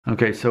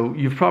Okay, so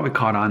you've probably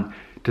caught on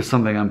to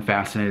something I'm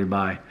fascinated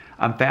by.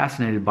 I'm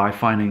fascinated by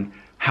finding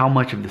how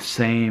much of the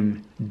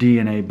same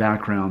DNA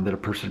background that a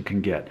person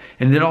can get.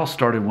 And it all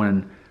started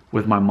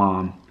with my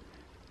mom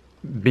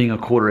being a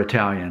quarter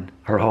Italian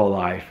her whole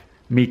life,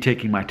 me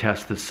taking my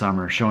test this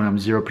summer showing I'm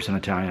 0%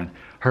 Italian,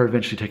 her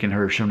eventually taking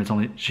hers showing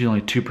she's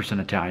only 2%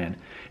 Italian,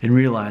 and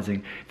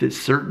realizing that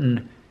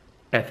certain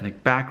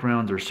ethnic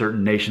backgrounds or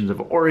certain nations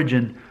of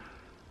origin,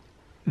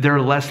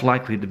 they're less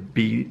likely to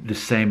be the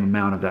same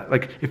amount of that.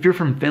 Like if you're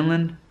from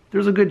Finland,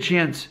 there's a good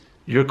chance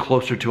you're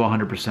closer to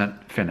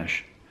 100%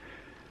 Finnish.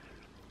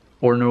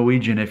 Or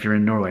Norwegian if you're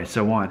in Norway,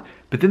 so on.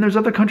 But then there's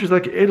other countries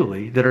like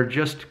Italy that are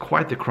just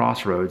quite the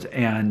crossroads,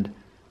 and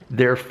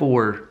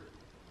therefore,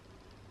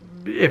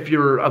 if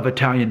you're of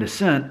Italian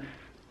descent,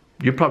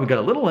 you've probably got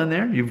a little in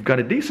there. You've got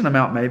a decent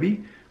amount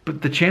maybe,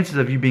 but the chances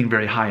of you being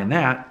very high in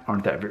that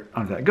aren't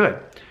that good.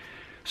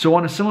 So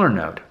on a similar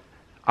note,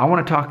 I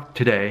want to talk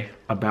today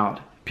about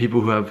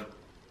people who have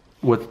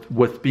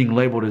what's being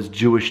labeled as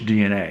Jewish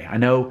DNA. I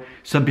know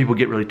some people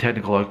get really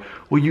technical, like,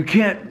 well, you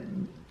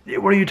can't,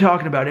 what are you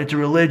talking about? It's a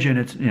religion.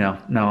 It's,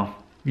 no,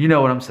 you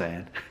know what I'm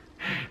saying.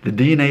 The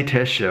DNA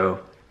tests show,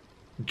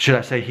 should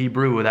I say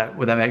Hebrew? Would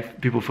that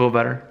make people feel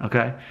better?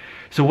 Okay.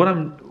 So what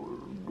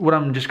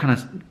I'm just kind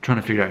of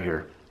trying to figure out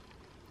here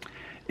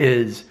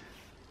is,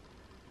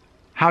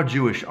 how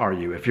Jewish are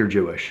you if you're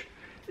Jewish?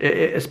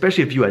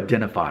 Especially if you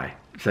identify,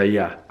 say,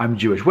 yeah, I'm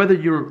Jewish. Whether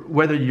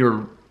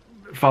you're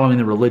following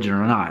the religion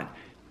or not,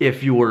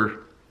 if your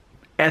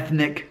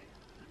ethnic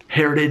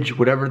heritage,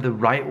 whatever the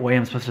right way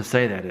I'm supposed to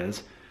say that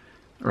is,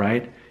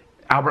 right?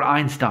 Albert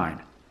Einstein,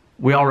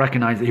 we all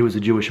recognize that he was a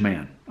Jewish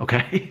man,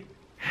 okay?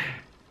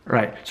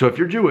 Right, so if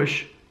you're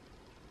Jewish,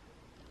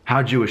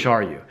 how Jewish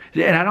are you?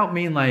 And I don't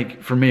mean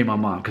like for me and my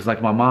mom, because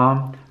like my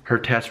mom, her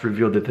test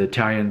revealed that the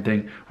Italian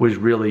thing was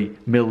really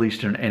Middle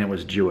Eastern and it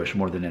was Jewish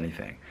more than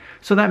anything.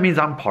 So that means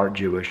I'm part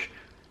Jewish.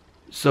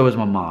 So is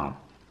my mom.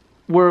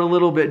 We're a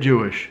little bit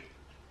Jewish,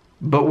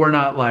 but we're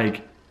not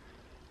like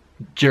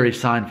Jerry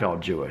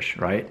Seinfeld Jewish,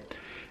 right?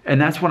 And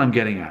that's what I'm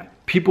getting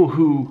at. People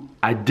who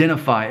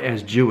identify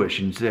as Jewish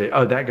and say,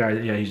 oh, that guy,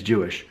 yeah, he's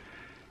Jewish.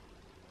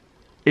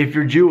 If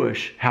you're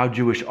Jewish, how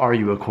Jewish are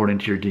you according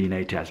to your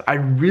DNA test? I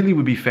really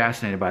would be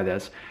fascinated by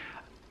this.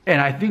 And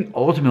I think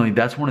ultimately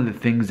that's one of the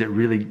things that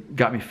really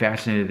got me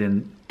fascinated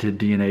into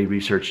DNA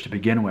research to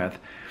begin with,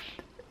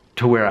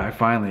 to where I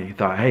finally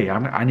thought, hey,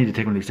 I need to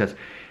take one of these tests.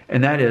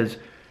 And that is,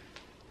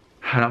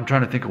 and I'm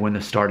trying to think of when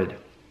this started.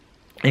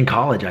 In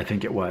college, I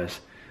think it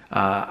was.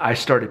 I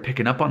started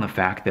picking up on the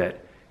fact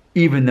that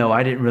even though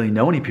I didn't really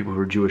know any people who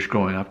were Jewish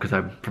growing up, because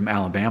I'm from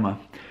Alabama,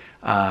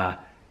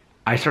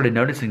 I started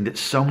noticing that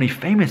so many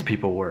famous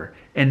people were.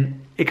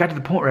 And it got to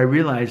the point where I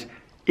realized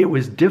it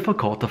was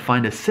difficult to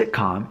find a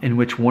sitcom in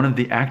which one of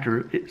the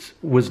actors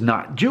was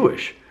not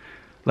Jewish.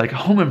 Like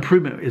Home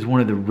Improvement is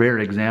one of the rare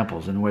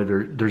examples in where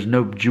there's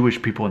no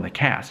Jewish people in the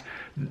cast.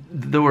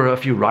 There were a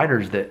few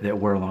writers that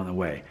were along the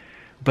way.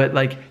 But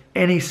like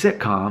any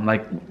sitcom,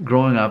 like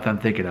growing up, I'm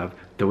thinking of,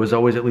 there was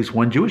always at least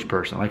one Jewish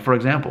person. Like for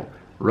example,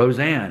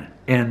 Roseanne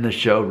in the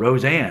show,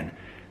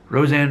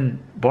 Roseanne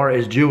Barr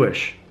is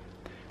Jewish.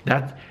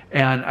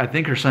 And I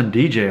think her son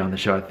DJ on the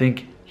show, I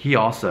think he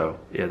also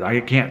is. I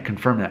can't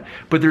confirm that.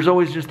 But there's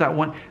always just that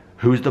one.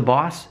 Who's the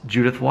boss?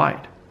 Judith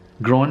White.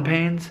 Growing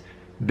Pains?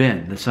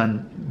 Ben, the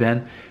son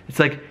Ben. It's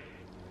like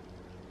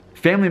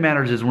Family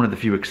Matters is one of the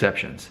few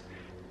exceptions.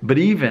 But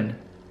even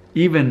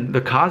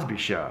the Cosby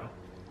Show,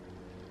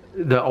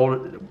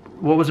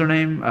 what was her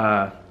name?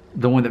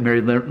 The one that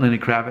married Lenny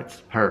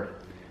Kravitz? Her.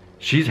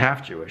 She's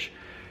half Jewish.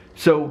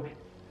 So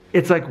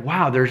it's like,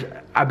 wow,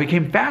 I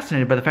became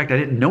fascinated by the fact I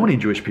didn't know any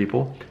Jewish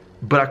people,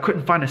 but I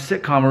couldn't find a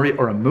sitcom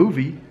or a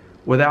movie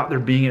without there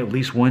being at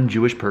least one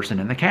Jewish person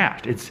in the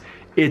cast.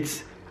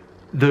 It's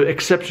the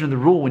exception of the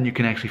rule when you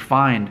can actually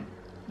find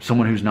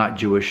someone who's not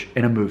Jewish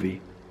in a movie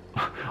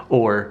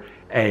or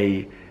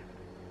a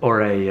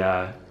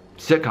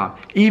sitcom.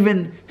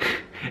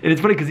 And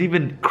it's funny because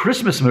even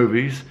Christmas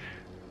movies,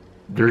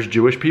 there's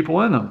Jewish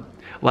people in them.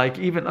 Like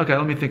okay,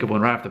 let me think of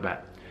one right off the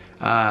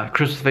bat.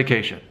 Christmas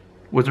Vacation.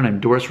 What's her name?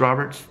 Doris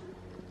Roberts,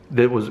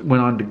 that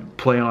went on to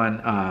play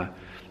on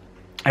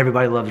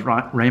Everybody Loves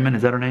Raymond.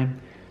 Is that her name?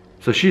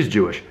 So she's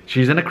Jewish.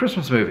 She's in a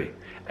Christmas movie.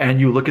 And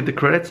you look at the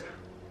credits,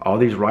 all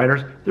these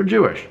writers, they're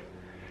Jewish.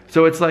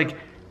 So it's like,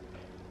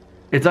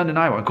 it's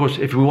undeniable. Of course,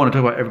 if we want to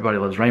talk about Everybody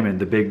Loves Raymond,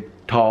 the big,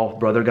 tall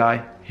brother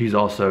guy, he's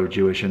also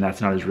Jewish, and that's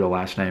not his real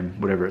last name,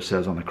 whatever it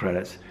says on the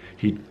credits.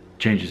 He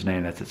changed his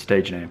name. That's his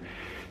stage name.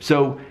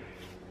 So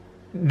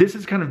this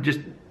is kind of just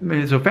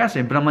so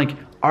fascinating. But I'm like,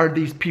 are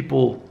these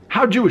people,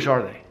 how Jewish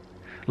are they?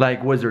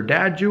 Like, was their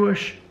dad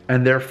Jewish,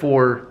 and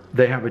therefore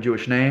they have a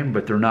Jewish name,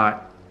 but they're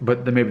not,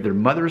 but then maybe their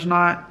mother's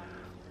not?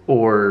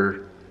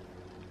 Or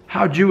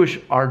how Jewish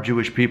are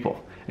Jewish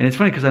people? And it's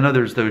funny because I know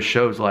there's those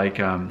shows like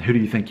Who Do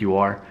You Think You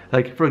Are?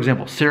 Like, for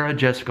example, Sarah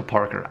Jessica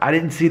Parker. I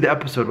didn't see the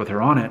episode with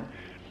her on it,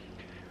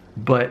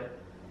 but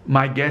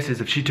my guess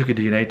is if she took a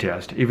DNA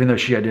test, even though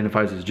she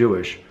identifies as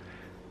Jewish,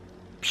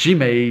 she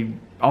may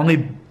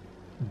only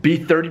be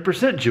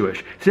 30% Jewish.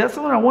 See, that's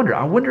the one I wonder.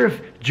 I wonder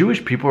if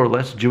Jewish people are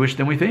less Jewish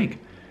than we think.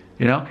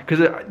 You know,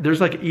 because there's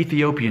like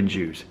Ethiopian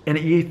Jews in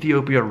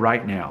Ethiopia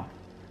right now.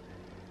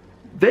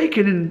 They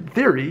can, in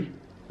theory,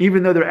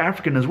 even though they're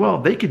African as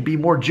well, they could be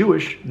more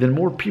Jewish than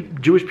more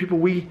Jewish people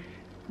we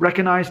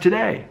recognize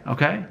today.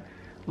 Okay,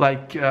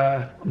 like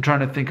I'm trying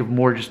to think of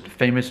more just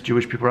famous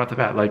Jewish people right off the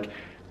bat, like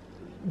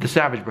the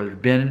Savage Brothers,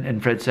 Ben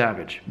and Fred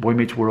Savage, Boy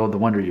Meets World, The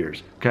Wonder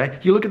Years. Okay,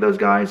 you look at those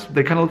guys;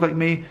 they kind of look like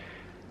me.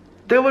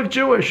 They look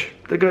Jewish.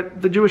 They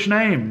got the Jewish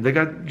name. They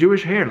got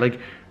Jewish hair.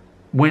 Like,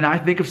 when I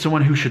think of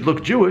someone who should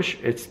look Jewish,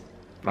 it's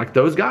like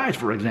those guys,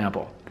 for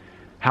example.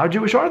 How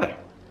Jewish are they?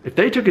 If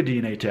they took a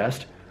DNA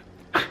test,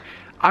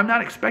 I'm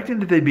not expecting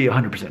that they'd be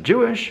 100%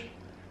 Jewish.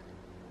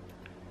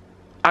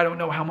 I don't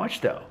know how much,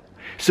 though.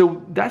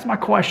 So that's my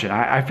question.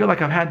 I feel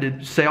like I've had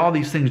to say all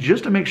these things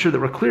just to make sure that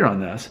we're clear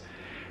on this,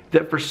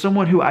 that for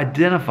someone who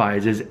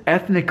identifies as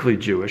ethnically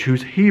Jewish,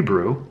 who's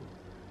Hebrew,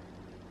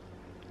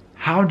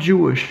 how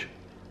Jewish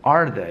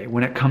are they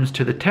when it comes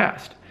to the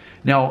test?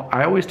 Now,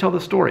 I always tell the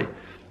story.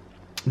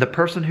 The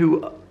person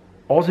who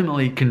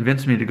ultimately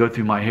convinced me to go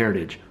through my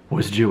heritage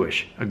was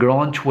Jewish. A girl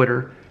on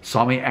Twitter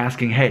saw me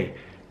asking, hey,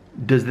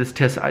 does this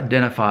test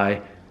identify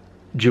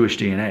Jewish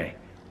DNA?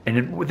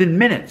 And within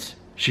minutes,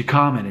 she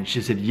commented,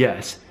 she said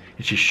yes.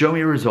 And she showed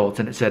me results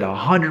and it said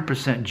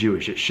 100%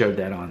 Jewish. It showed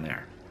that on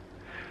there.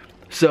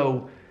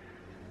 So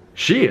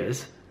she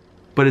is,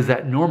 but is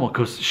that normal?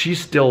 Because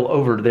she's still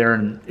over there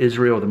in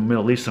Israel or the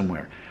Middle East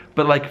somewhere.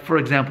 But like, for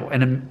example,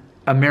 and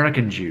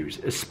American Jews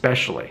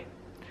especially,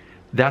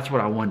 that's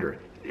what I wonder.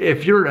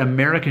 If you're an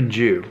American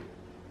Jew,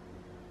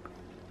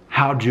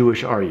 how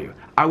Jewish are you?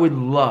 I would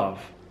love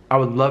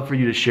for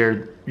you to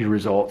share your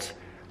results.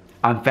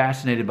 I'm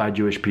fascinated by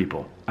Jewish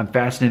people. I'm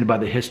fascinated by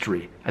the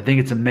history. I think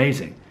it's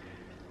amazing.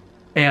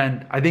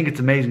 And I think it's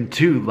amazing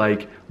too,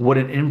 like what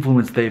an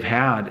influence they've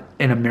had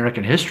in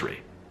American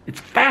history. It's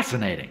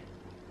fascinating.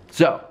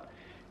 So,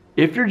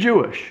 if you're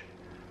Jewish,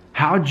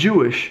 how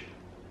Jewish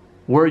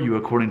were you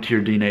according to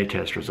your DNA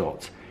test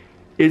results?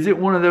 Is it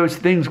one of those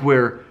things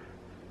where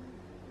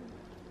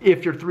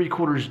if you're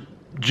 3/4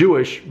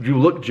 Jewish, you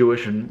look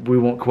Jewish and we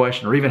won't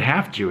question, or even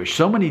half Jewish?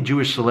 So many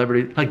Jewish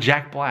celebrities, like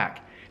Jack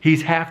Black,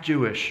 he's half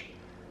Jewish.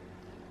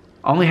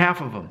 Only half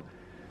of them.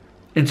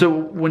 And so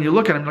when you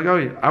look at him, like,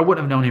 oh, I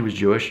wouldn't have known he was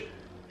Jewish.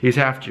 He's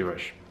half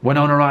Jewish.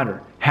 Winona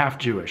Ryder, half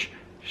Jewish.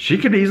 She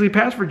could easily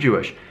pass for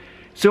Jewish.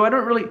 So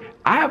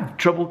I have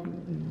trouble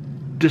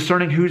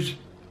discerning who's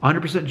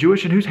 100%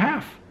 Jewish and who's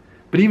half.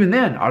 But even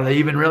then, are they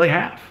even really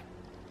half?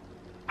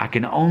 I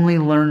can only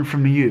learn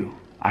from you.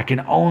 I can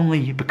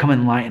only become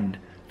enlightened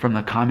from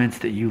the comments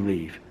that you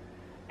leave.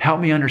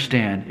 Help me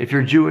understand, if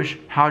you're Jewish,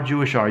 how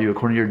Jewish are you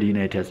according to your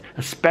DNA test?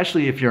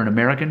 Especially if you're an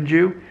American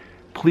Jew,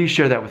 please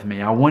share that with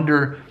me. I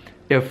wonder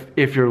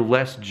if you're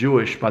less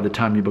Jewish by the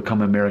time you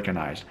become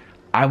Americanized.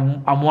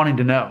 I'm wanting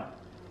to know.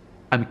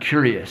 I'm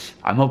curious.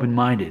 I'm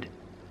open-minded.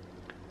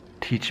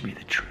 Teach me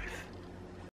the truth.